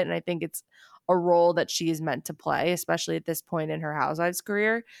personally love it. And I think it's a role that she is meant to play, especially at this point in her Housewives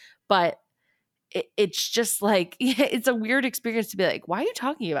career. But it's just like, it's a weird experience to be like, why are you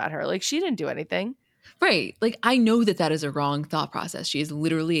talking about her? Like, she didn't do anything. Right. Like, I know that is a wrong thought process. She is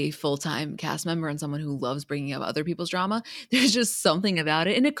literally a full-time cast member and someone who loves bringing up other people's drama. There's just something about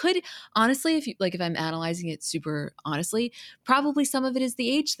it. And it could, honestly, if I'm analyzing it super honestly, probably some of it is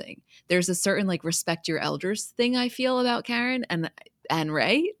the age thing. There's a certain like respect your elders thing I feel about Karen and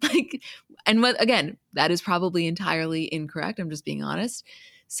Ray. Like, and again, that is probably entirely incorrect. I'm just being honest.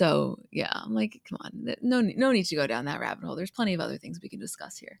 So yeah, I'm like, come on, no need to go down that rabbit hole. There's plenty of other things we can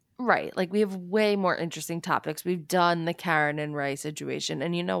discuss here. Right. Like, we have way more interesting topics. We've done the Karen and Ray situation.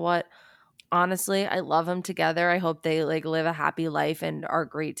 And you know what? Honestly, I love them together. I hope they like live a happy life and are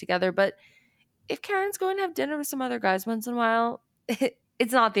great together. But if Karen's going to have dinner with some other guys once in a while,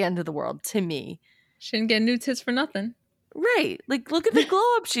 it's not the end of the world to me. Shouldn't get new tits for nothing. Right. Like, look at the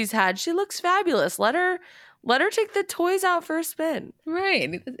glow up she's had. She looks fabulous. Let her take the toys out for a spin.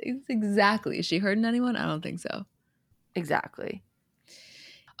 Right. Exactly. Is she hurting anyone? I don't think so. Exactly.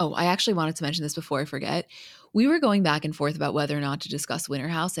 Oh, I actually wanted to mention this before I forget. We were going back and forth about whether or not to discuss Winter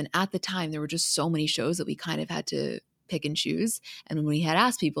House. And at the time, there were just so many shows that we kind of had to pick and choose. And when we had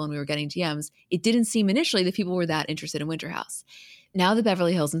asked people and we were getting DMs, it didn't seem initially that people were that interested in Winter House. Now that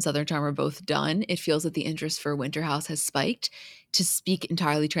Beverly Hills and Southern Charm are both done, it feels that the interest for Winter House has spiked. To speak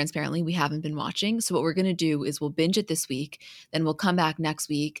entirely transparently, we haven't been watching. So what we're going to do is we'll binge it this week. Then we'll come back next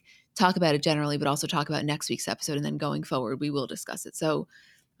week, talk about it generally, but also talk about next week's episode. And then going forward, we will discuss it. So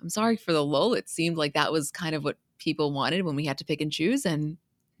I'm sorry for the lull. It seemed like that was kind of what people wanted when we had to pick and choose. And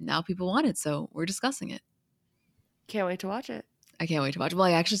now people want it. So we're discussing it. Can't wait to watch it. I can't wait to watch. Well,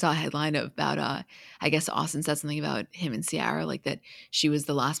 I actually saw a headline about, I guess Austin said something about him and Ciara, like that she was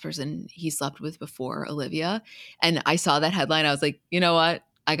the last person he slept with before Olivia. And I saw that headline. I was like, you know what?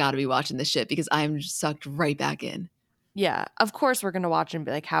 I got to be watching this shit because I'm sucked right back in. Yeah, of course we're going to watch and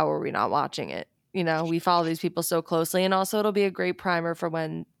be like, how are we not watching it? We follow these people so closely. And also it'll be a great primer for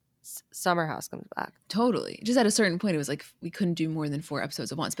when Summer House comes back. Totally. Just at a certain point, it was like we couldn't do more than 4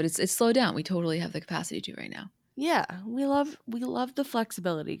 episodes at once. But it's slowed down. We totally have the capacity to right now. Yeah, we love the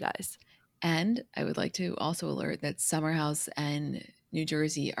flexibility, guys. And I would like to also alert that Summer House and New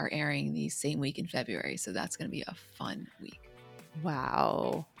Jersey are airing the same week in February. So that's going to be a fun week.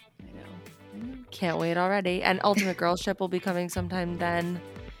 Wow. I know. Can't wait already. And Ultimate Girls Trip will be coming sometime then.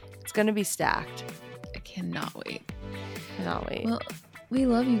 It's going to be stacked. I cannot wait. Cannot wait. Well, we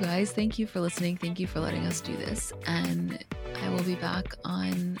love you guys. Thank you for listening. Thank you for letting us do this. And I will be back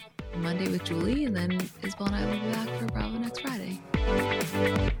on Monday with Julie, and then Isabel and I will be back for Bravo next Friday.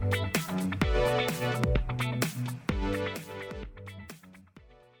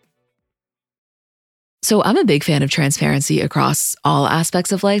 So I'm a big fan of transparency across all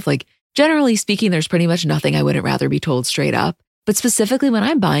aspects of life. Like, generally speaking, there's pretty much nothing I wouldn't rather be told straight up. But specifically when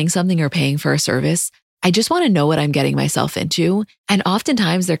I'm buying something or paying for a service, I just want to know what I'm getting myself into. And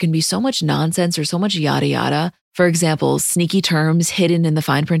oftentimes there can be so much nonsense or so much yada yada. For example, sneaky terms hidden in the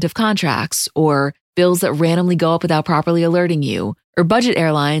fine print of contracts, or bills that randomly go up without properly alerting you, or budget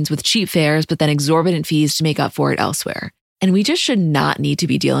airlines with cheap fares but then exorbitant fees to make up for it elsewhere. And we just should not need to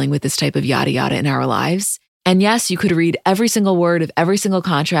be dealing with this type of yada yada in our lives. And yes, you could read every single word of every single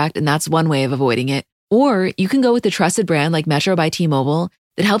contract, and that's one way of avoiding it. Or you can go with the trusted brand like Metro by T-Mobile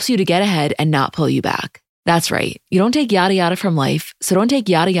that helps you to get ahead and not pull you back. That's right. You don't take yada yada from life, so don't take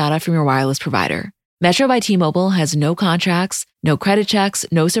yada yada from your wireless provider. Metro by T-Mobile has no contracts, no credit checks,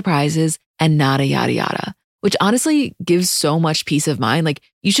 no surprises, and nada yada yada, which honestly gives so much peace of mind. Like,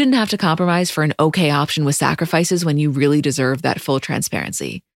 you shouldn't have to compromise for an okay option with sacrifices when you really deserve that full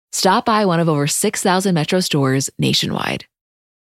transparency. Stop by one of over 6,000 Metro stores nationwide.